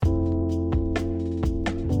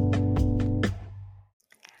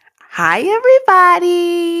Hi,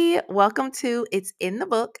 everybody. Welcome to It's in the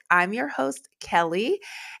Book. I'm your host, Kelly,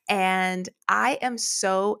 and I am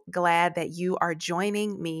so glad that you are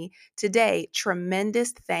joining me today.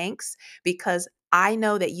 Tremendous thanks because I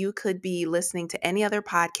know that you could be listening to any other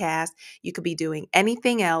podcast, you could be doing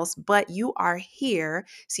anything else, but you are here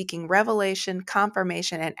seeking revelation,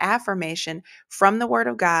 confirmation, and affirmation from the Word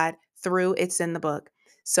of God through It's in the Book.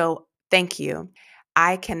 So, thank you.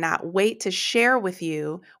 I cannot wait to share with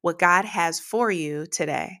you what God has for you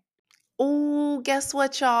today. Oh, guess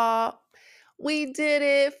what, y'all? We did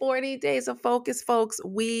it. 40 days of focus, folks.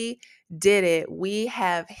 We did it. We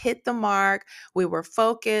have hit the mark. We were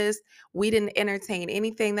focused. We didn't entertain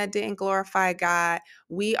anything that didn't glorify God.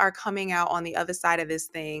 We are coming out on the other side of this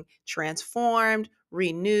thing transformed,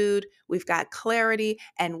 renewed. We've got clarity,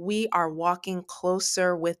 and we are walking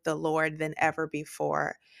closer with the Lord than ever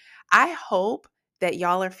before. I hope that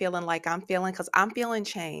y'all are feeling like I'm feeling because I'm feeling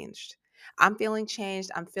changed. I'm feeling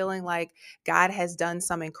changed. I'm feeling like God has done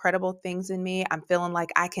some incredible things in me. I'm feeling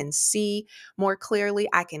like I can see more clearly.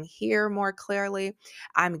 I can hear more clearly.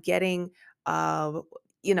 I'm getting, uh,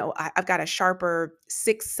 I've got a sharper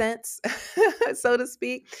sixth sense, so to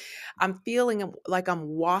speak. I'm feeling like I'm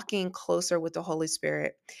walking closer with the Holy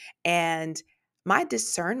Spirit. And my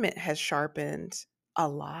discernment has sharpened a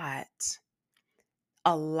lot.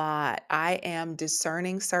 A lot. I am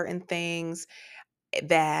discerning certain things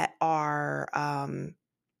that are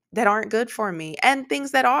that aren't good for me and things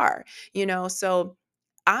that are, So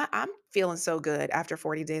I'm feeling so good after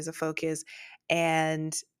 40 days of focus.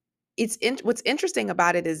 And what's interesting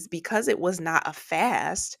about it is because it was not a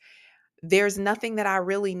fast, there's nothing that I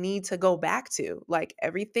really need to go back to. Like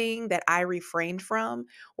everything that I refrained from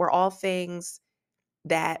were all things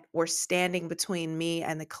that were standing between me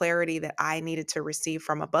and the clarity that I needed to receive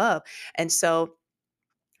from above. And so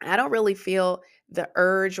I don't really feel the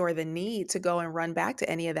urge or the need to go and run back to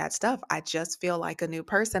any of that stuff. I just feel like a new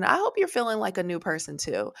person. I hope you're feeling like a new person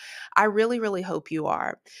too. I really, really hope you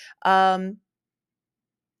are. Um,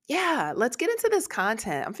 yeah, let's get into this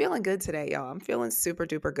content. I'm feeling good today, y'all. I'm feeling super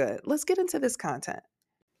duper good. Let's get into this content.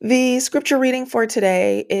 The scripture reading for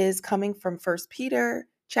today is coming from First Peter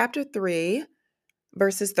chapter 3,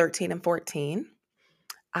 verses 13 and 14.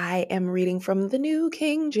 I am reading from the New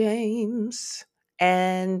King James,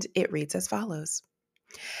 and it reads as follows.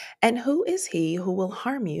 And who is he who will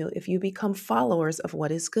harm you if you become followers of what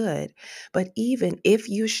is good? But even if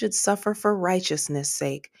you should suffer for righteousness'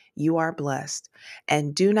 sake, you are blessed.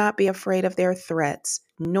 And do not be afraid of their threats,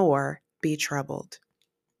 nor be troubled.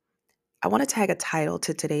 I want to tag a title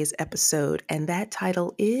to today's episode, and that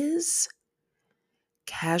title is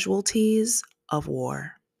Casualties of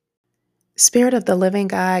War. Spirit of the living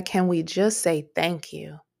God, can we just say thank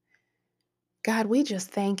you? God, we just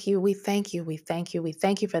thank you. We thank you. We thank you. We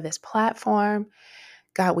thank you for this platform.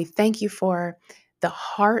 God, we thank you for the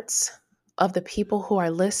hearts of the people who are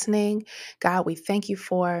listening. God, we thank you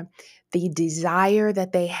for the desire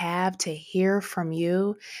that they have to hear from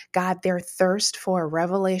you. God, their thirst for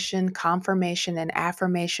revelation, confirmation, and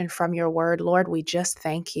affirmation from your word. Lord, we just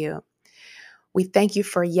thank you. We thank you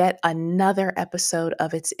for yet another episode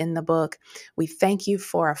of It's in the Book. We thank you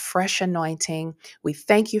for a fresh anointing. We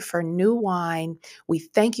thank you for new wine. We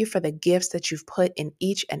thank you for the gifts that you've put in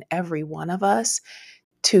each and every one of us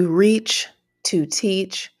to reach, to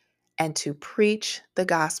teach, and to preach the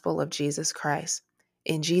gospel of Jesus Christ.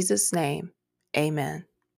 In Jesus' name, amen.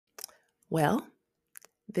 Well,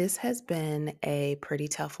 this has been a pretty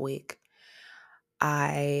tough week.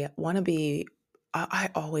 I want to be I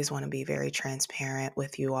always want to be very transparent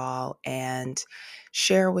with you all and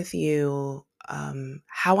share with you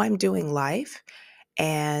how I'm doing life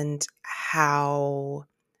and how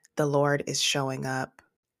the Lord is showing up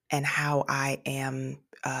and how I am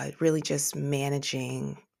really just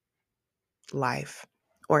managing life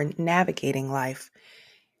or navigating life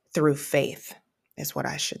through faith, is what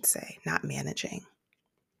I should say, not managing.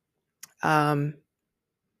 Um,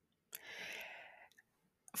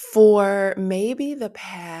 for maybe the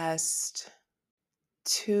past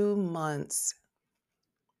 2 months,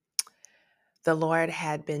 the Lord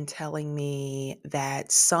had been telling me that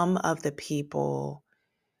some of the people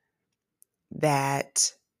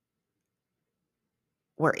that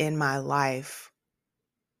were in my life,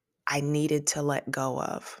 I needed to let go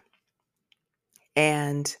of.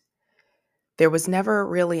 And there was never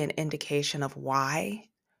really an indication of why.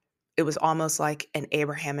 It was almost like an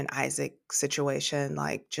Abraham and Isaac situation,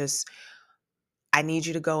 like just, I need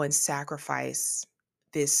you to go and sacrifice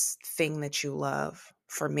this thing that you love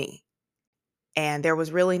for me. And there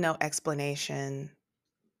was really no explanation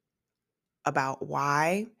about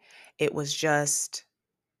why. It was just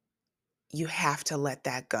you have to let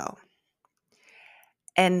that go.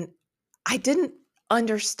 And I didn't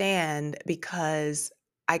understand because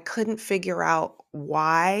I couldn't figure out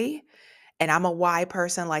why. And I'm a why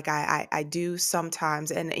person. Like I do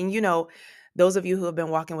sometimes. And those of you who have been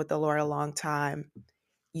walking with the Lord a long time,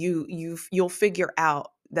 you'll figure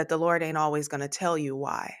out that the Lord ain't always going to tell you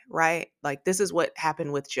why, right? Like this is what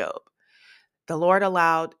happened with Job. The Lord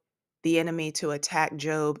allowed the enemy to attack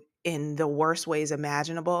Job in the worst ways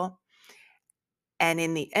imaginable. And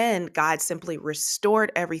in the end, God simply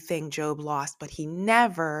restored everything Job lost, but he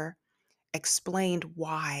never explained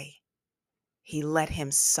why he let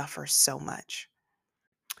him suffer so much.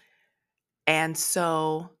 And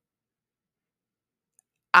so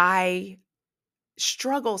I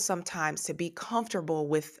struggle sometimes to be comfortable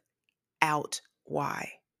without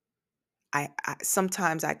why. I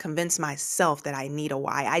sometimes I convince myself that I need a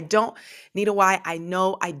why. I don't need a why. I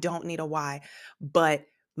know I don't need a why, but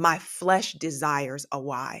my flesh desires a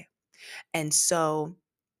why. And so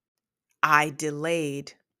I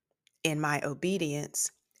delayed in my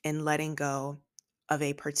obedience in letting go of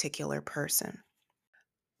a particular person.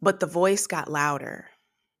 But the voice got louder.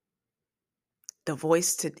 The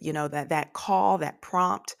voice to, that call, that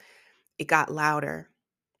prompt, it got louder.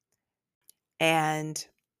 And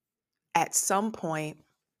at some point,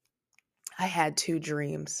 I had two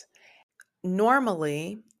dreams.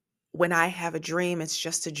 Normally, when I have a dream, it's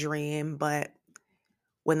just a dream. But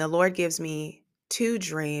when the Lord gives me two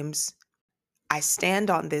dreams, I stand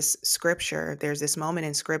on this scripture. There's this moment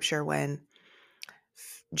in scripture when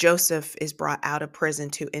Joseph is brought out of prison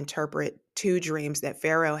to interpret two dreams that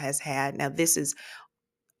Pharaoh has had. Now, this is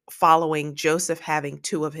following Joseph having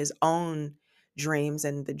two of his own dreams,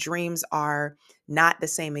 and the dreams are not the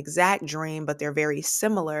same exact dream, but they're very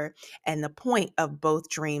similar. And the point of both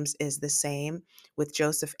dreams is the same with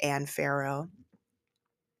Joseph and Pharaoh.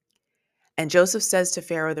 And Joseph says to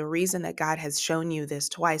Pharaoh, the reason that God has shown you this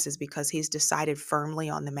twice is because he's decided firmly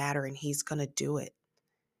on the matter and he's going to do it.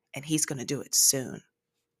 And he's going to do it soon.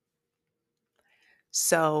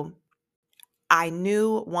 So I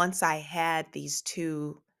knew once I had these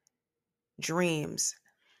two dreams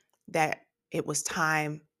that it was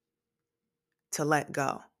time to let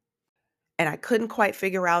go. And I couldn't quite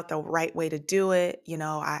figure out the right way to do it.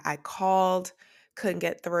 I called, couldn't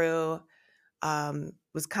get through,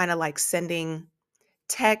 was kind of like sending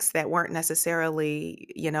texts that weren't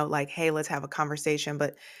necessarily, like, hey, let's have a conversation.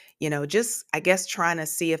 But, just, I guess, trying to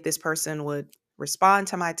see if this person would respond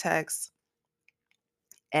to my text.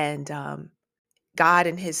 And God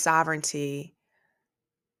in his sovereignty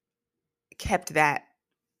kept that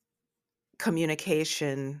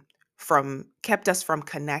communication kept us from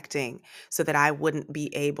connecting so that I wouldn't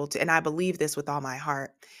be able to. And I believe this with all my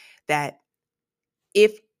heart, that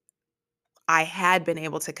if I had been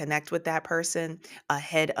able to connect with that person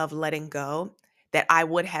ahead of letting go, that I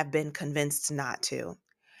would have been convinced not to.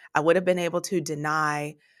 I would have been able to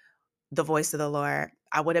deny the voice of the Lord.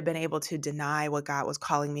 I would have been able to deny what God was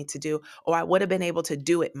calling me to do, or I would have been able to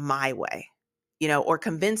do it my way, or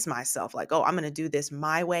convince myself like, oh, I'm going to do this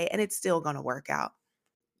my way and it's still going to work out.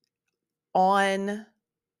 On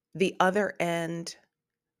the other end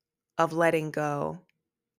of letting go,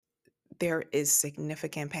 there is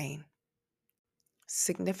significant pain.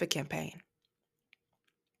 Significant pain.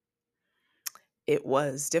 It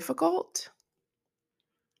was difficult,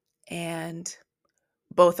 and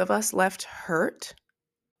both of us left hurt,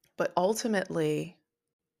 but ultimately,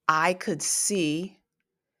 I could see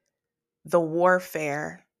the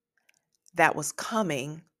warfare that was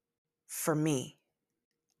coming for me.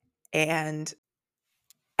 And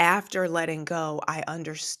after letting go, I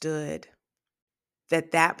understood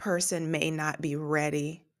that that person may not be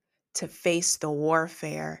ready to face the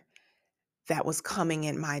warfare that was coming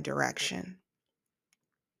in my direction.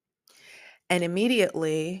 And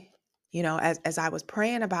immediately, as I was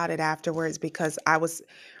praying about it afterwards, because I was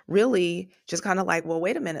really just kind of like, well,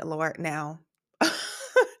 wait a minute, Lord, now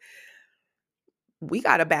we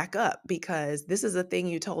got to back up because this is a thing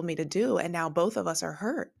you told me to do. And now both of us are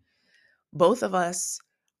hurt. Both of us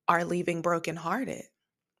are leaving brokenhearted.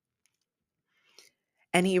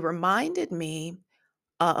 And he reminded me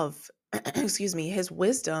of, excuse me, his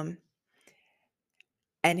wisdom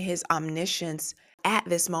and his omniscience at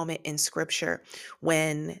this moment in scripture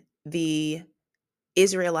when the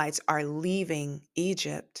Israelites are leaving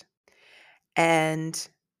Egypt. And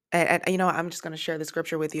I'm just going to share the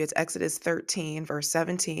scripture with you. It's Exodus 13, verse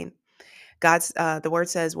 17. The word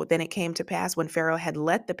says, well, then it came to pass when Pharaoh had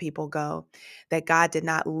let the people go, that God did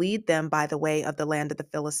not lead them by the way of the land of the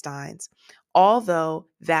Philistines, although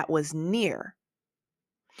that was near.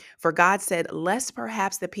 For God said, lest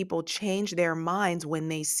perhaps the people change their minds when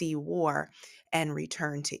they see war and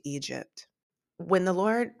return to Egypt. When the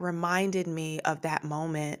Lord reminded me of that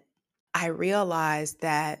moment, I realized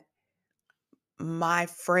that my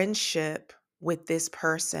friendship with this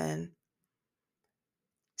person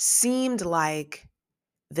seemed like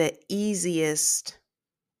the easiest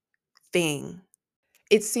thing.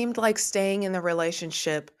 It seemed like staying in the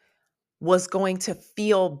relationship was going to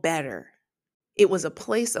feel better. It was a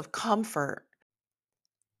place of comfort.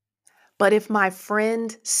 But if my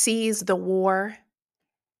friend sees the war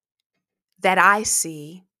that I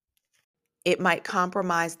see, it might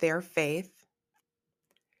compromise their faith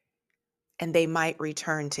and they might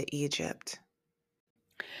return to Egypt.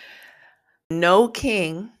 No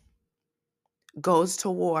king goes to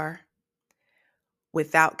war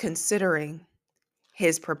without considering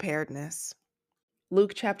his preparedness.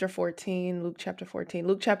 Luke chapter 14, Luke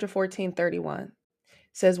chapter 14, 31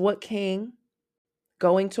 says, what king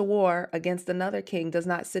going to war against another king does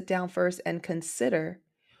not sit down first and consider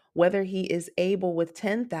whether he is able with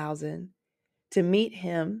 10,000 to meet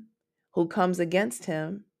him who comes against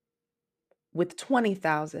him with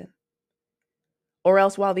 20,000? Or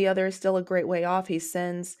else, while the other is still a great way off, he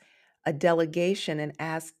sends a delegation and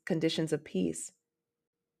asks conditions of peace.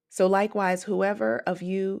 So likewise, whoever of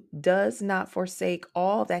you does not forsake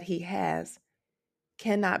all that he has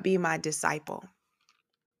cannot be my disciple.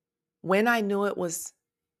 When I knew it was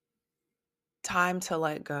time to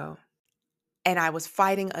let go, and I was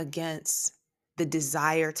fighting against the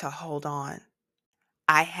desire to hold on,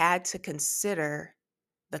 I had to consider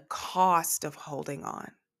the cost of holding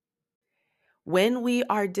on. When we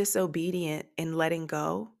are disobedient in letting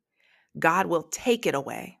go, God will take it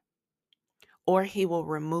away, or he will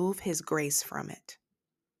remove his grace from it.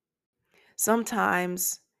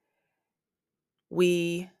 Sometimes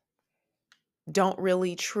we don't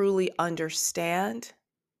really truly understand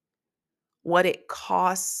what it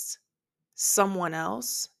costs someone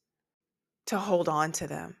else to hold on to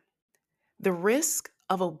them. The risk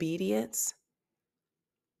of obedience,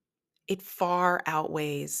 it far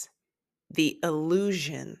outweighs the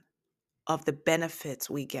illusion of the benefits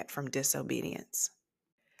we get from disobedience.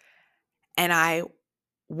 And I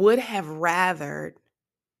would have rather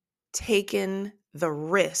taken the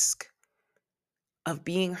risk of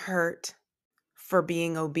being hurt for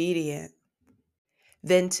being obedient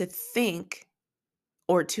than to think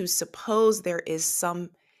or to suppose there is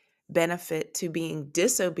some benefit to being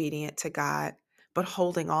disobedient to God, but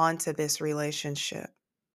holding on to this relationship.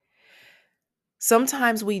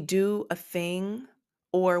 Sometimes we do a thing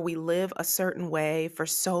or we live a certain way for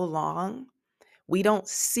so long, we don't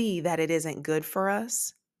see that it isn't good for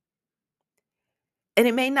us. And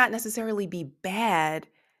it may not necessarily be bad,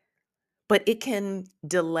 but it can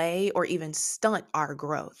delay or even stunt our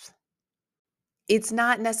growth. It's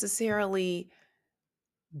not necessarily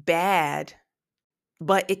bad,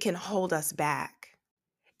 but it can hold us back.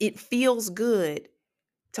 It feels good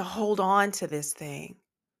to hold on to this thing.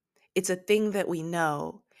 It's a thing that we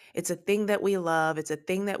know. It's a thing that we love. It's a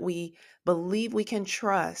thing that we believe we can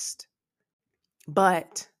trust,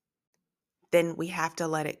 but then we have to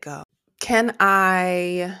let it go. Can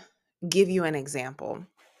I give you an example?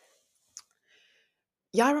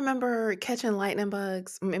 Y'all remember catching lightning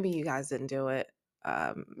bugs? Maybe you guys didn't do it.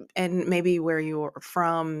 And maybe where you're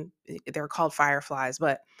from, they're called fireflies.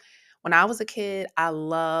 But when I was a kid, I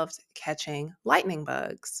loved catching lightning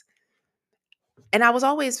bugs. And I was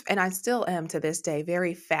always, and I still am to this day,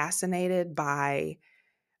 very fascinated by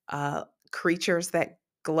uh, creatures that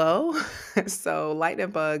glow. So lightning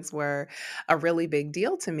bugs were a really big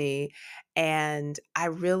deal to me. And I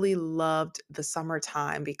really loved the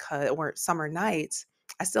summertime or summer nights.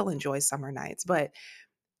 I still enjoy summer nights, but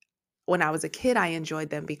when I was a kid, I enjoyed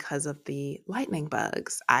them because of the lightning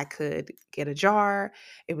bugs. I could get a jar.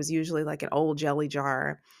 It was usually like an old jelly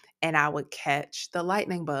jar, and I would catch the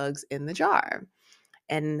lightning bugs in the jar.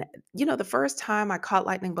 And, the first time I caught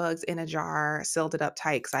lightning bugs in a jar, sealed it up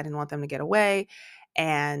tight because I didn't want them to get away.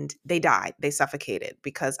 And they died. They suffocated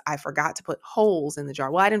because I forgot to put holes in the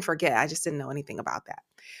jar. Well, I didn't forget. I just didn't know anything about that.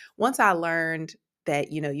 Once I learned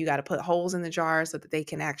that, you got to put holes in the jar so that they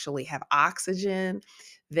can actually have oxygen,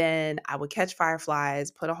 then I would catch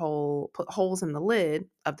fireflies, put holes in the lid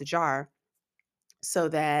of the jar so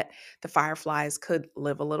that the fireflies could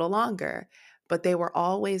live a little longer. But they were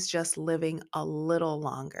always just living a little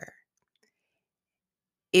longer.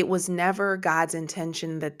 It was never God's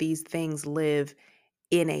intention that these things live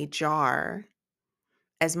in a jar.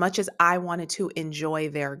 As much as I wanted to enjoy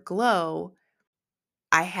their glow,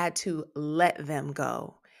 I had to let them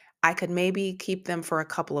go. I could maybe keep them for a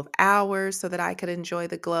couple of hours so that I could enjoy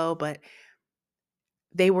the glow, but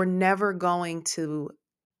they were never going to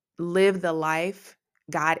live the life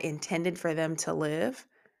God intended for them to live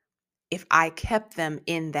if I kept them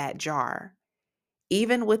in that jar.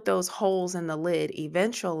 Even with those holes in the lid,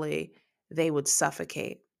 eventually they would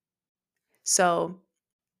suffocate. So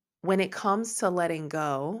when it comes to letting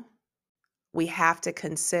go, we have to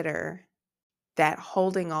consider that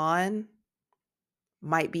holding on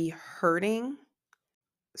might be hurting,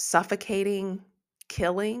 suffocating,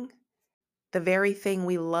 killing the very thing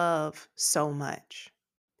we love so much.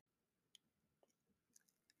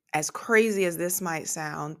 As crazy as this might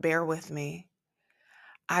sound, bear with me.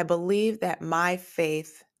 I believe that my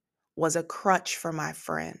faith was a crutch for my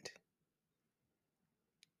friend,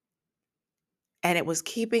 and it was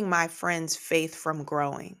keeping my friend's faith from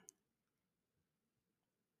growing.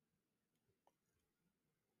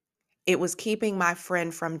 It was keeping my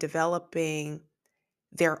friend from developing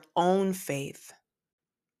their own faith.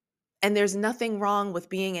 And there's nothing wrong with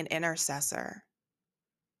being an intercessor,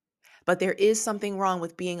 but there is something wrong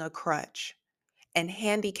with being a crutch and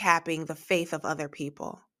handicapping the faith of other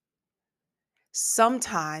people.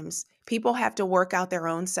 Sometimes people have to work out their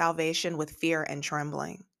own salvation with fear and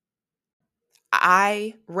trembling.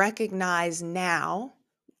 I recognize now,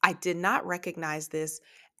 I did not recognize this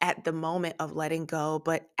at the moment of letting go,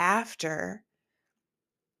 but after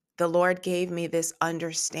the Lord gave me this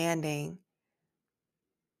understanding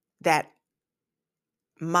that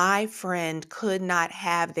my friend could not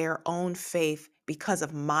have their own faith because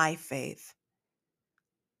of my faith,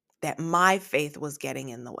 that my faith was getting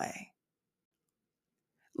in the way.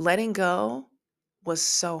 Letting go was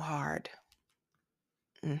so hard.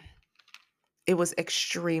 It was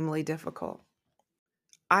extremely difficult.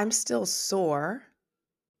 I'm still sore,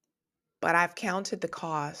 but I've counted the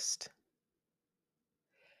cost.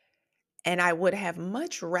 And I would have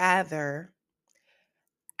much rather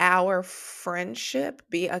our friendship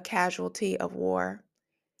be a casualty of war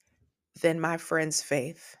than my friend's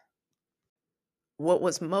faith. What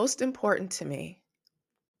was most important to me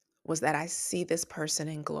was that I see this person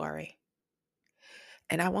in glory.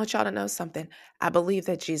 And I want y'all to know something. I believe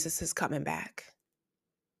that Jesus is coming back.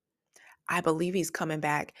 I believe he's coming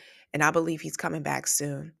back, and I believe he's coming back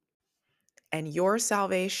soon. And your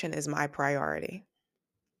salvation is my priority.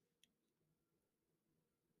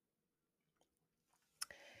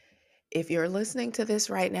 If you're listening to this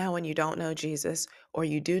right now and you don't know Jesus, or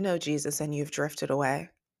you do know Jesus and you've drifted away,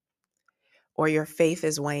 or your faith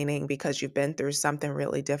is waning because you've been through something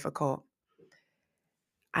really difficult,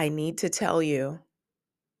 I need to tell you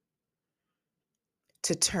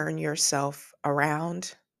to turn yourself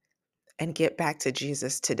around and get back to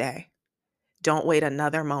Jesus today. Don't wait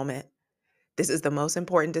another moment. This is the most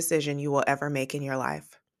important decision you will ever make in your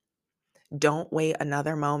life. Don't wait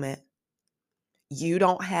another moment. You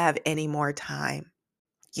don't have any more time.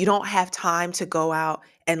 You don't have time to go out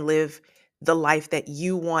and live the life that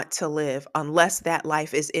you want to live unless that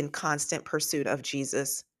life is in constant pursuit of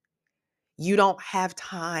Jesus. You don't have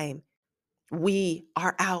time. We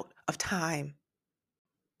are out of time.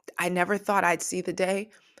 I never thought I'd see the day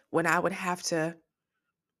when I would have to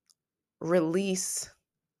release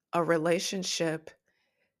a relationship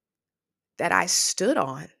that I stood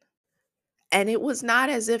on. And it was not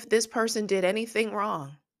as if this person did anything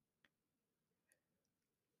wrong.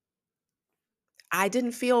 I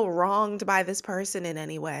didn't feel wronged by this person in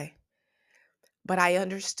any way. But I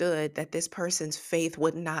understood that this person's faith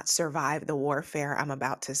would not survive the warfare I'm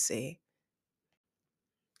about to see.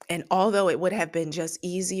 And although it would have been just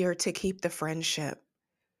easier to keep the friendship,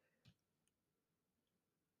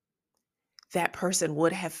 that person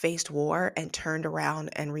would have faced war and turned around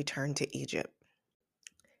and returned to Egypt.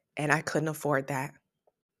 And I couldn't afford that.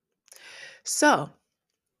 So,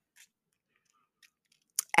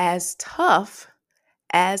 as tough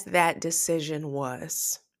as that decision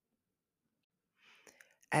was,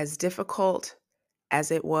 as difficult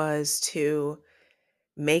as it was to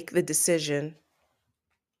make the decision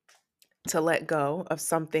to let go of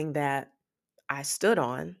something that I stood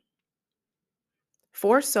on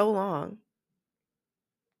for so long,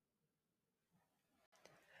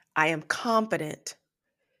 I am confident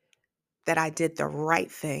that I did the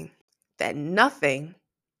right thing, that nothing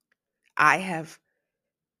I have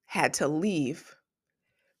had to leave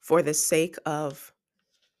for the sake of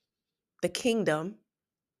the kingdom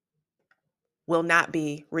will not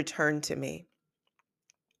be returned to me.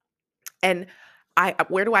 And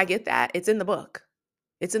where do I get that? It's in the book.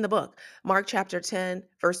 It's in the book. Mark chapter 10,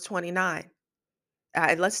 verse 29.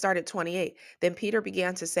 And let's start at 28. Then Peter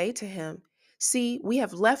began to say to him, "See, we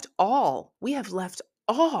have left all. We have left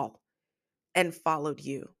all and followed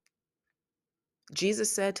you.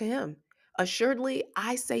 Jesus said to him, "Assuredly,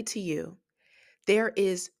 I say to you, there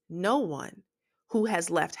is no one who has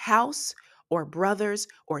left house or brothers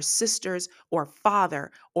or sisters or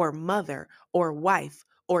father or mother or wife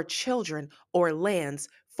or children or lands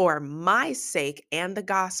for my sake and the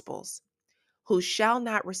gospel's, who shall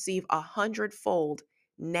not receive 100-fold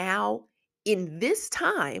now in this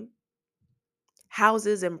time,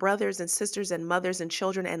 houses and brothers and sisters and mothers and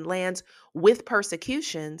children and lands with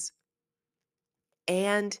persecutions,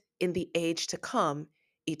 and in the age to come,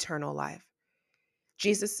 eternal life."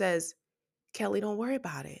 Jesus says, Kelly, don't worry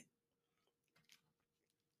about it.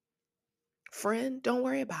 Friend, don't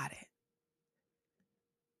worry about it.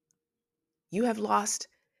 You have lost,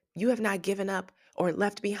 you have not given up or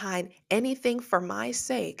left behind anything for my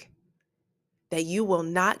sake that you will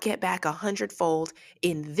not get back 100-fold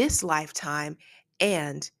in this lifetime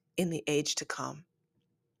and in the age to come.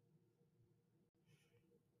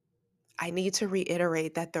 I need to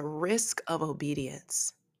reiterate that the risk of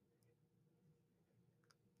obedience,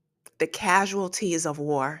 the casualties of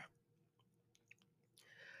war,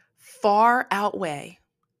 far outweigh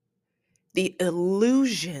the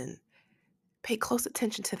illusion. Pay close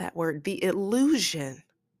attention to that word, the illusion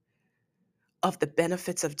of the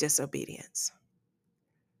benefits of disobedience.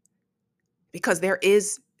 Because there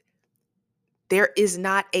is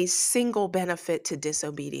not a single benefit to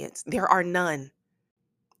disobedience. There are none.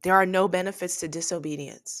 There are no benefits to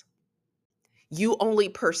disobedience. You only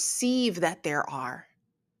perceive that there are.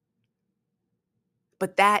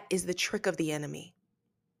 But that is the trick of the enemy.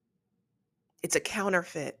 It's a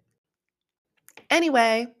counterfeit.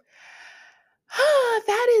 Anyway,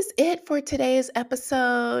 that is it for today's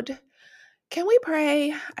episode. Can we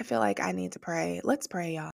pray? I feel like I need to pray. Let's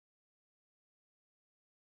pray, y'all.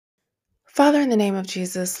 Father, in the name of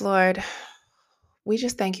Jesus, Lord, we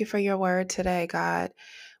just thank you for your word today, God.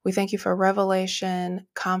 We thank you for revelation,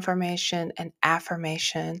 confirmation, and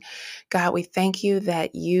affirmation. God, we thank you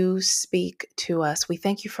that you speak to us. We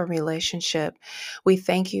thank you for relationship. We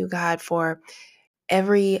thank you, God, for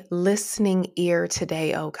every listening ear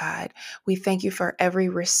today, oh God. We thank you for every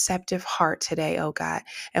receptive heart today, oh God.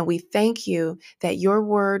 And we thank you that your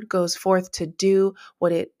word goes forth to do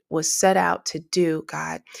what it was set out to do,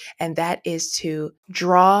 God. And that is to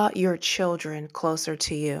draw your children closer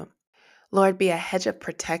to you. Lord, be a hedge of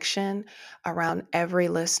protection around every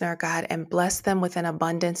listener, God, and bless them with an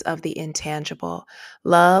abundance of the intangible: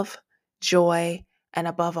 love, joy, and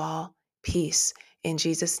above all, peace. In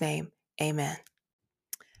Jesus' name, amen.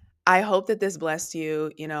 I hope that this blessed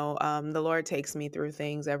you. The Lord takes me through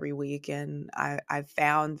things every week, and I've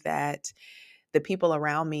found that the people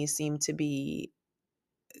around me seem to be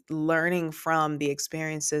learning from the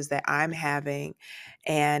experiences that I'm having.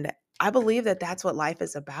 And I believe that that's what life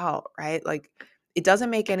is about, right? Like, it doesn't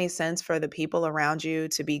make any sense for the people around you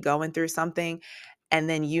to be going through something and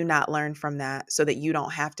then you not learn from that so that you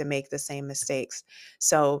don't have to make the same mistakes.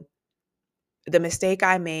 So the mistake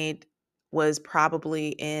I made was probably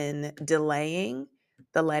in delaying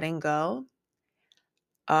the letting go.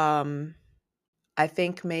 I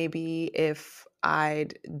think maybe if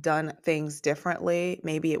I'd done things differently,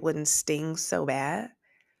 maybe it wouldn't sting so bad.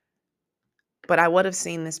 But I would have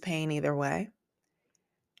seen this pain either way.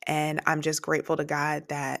 And I'm just grateful to God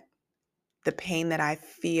that the pain that I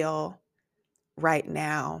feel right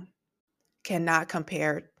now cannot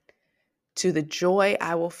compare to the joy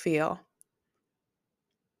I will feel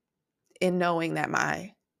in knowing that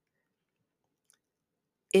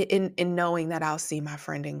in knowing that I'll see my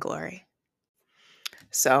friend in glory.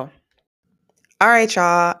 So, all right,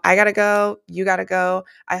 y'all. I gotta go. You gotta go.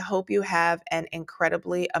 I hope you have an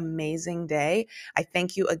incredibly amazing day. I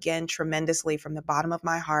thank you again tremendously from the bottom of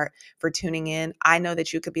my heart for tuning in. I know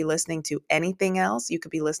that you could be listening to anything else. You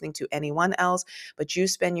could be listening to anyone else, but you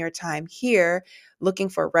spend your time here looking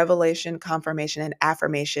for revelation, confirmation, and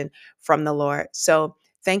affirmation from the Lord. So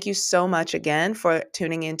thank you so much again for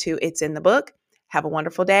tuning into It's in the Book. Have a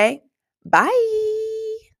wonderful day. Bye.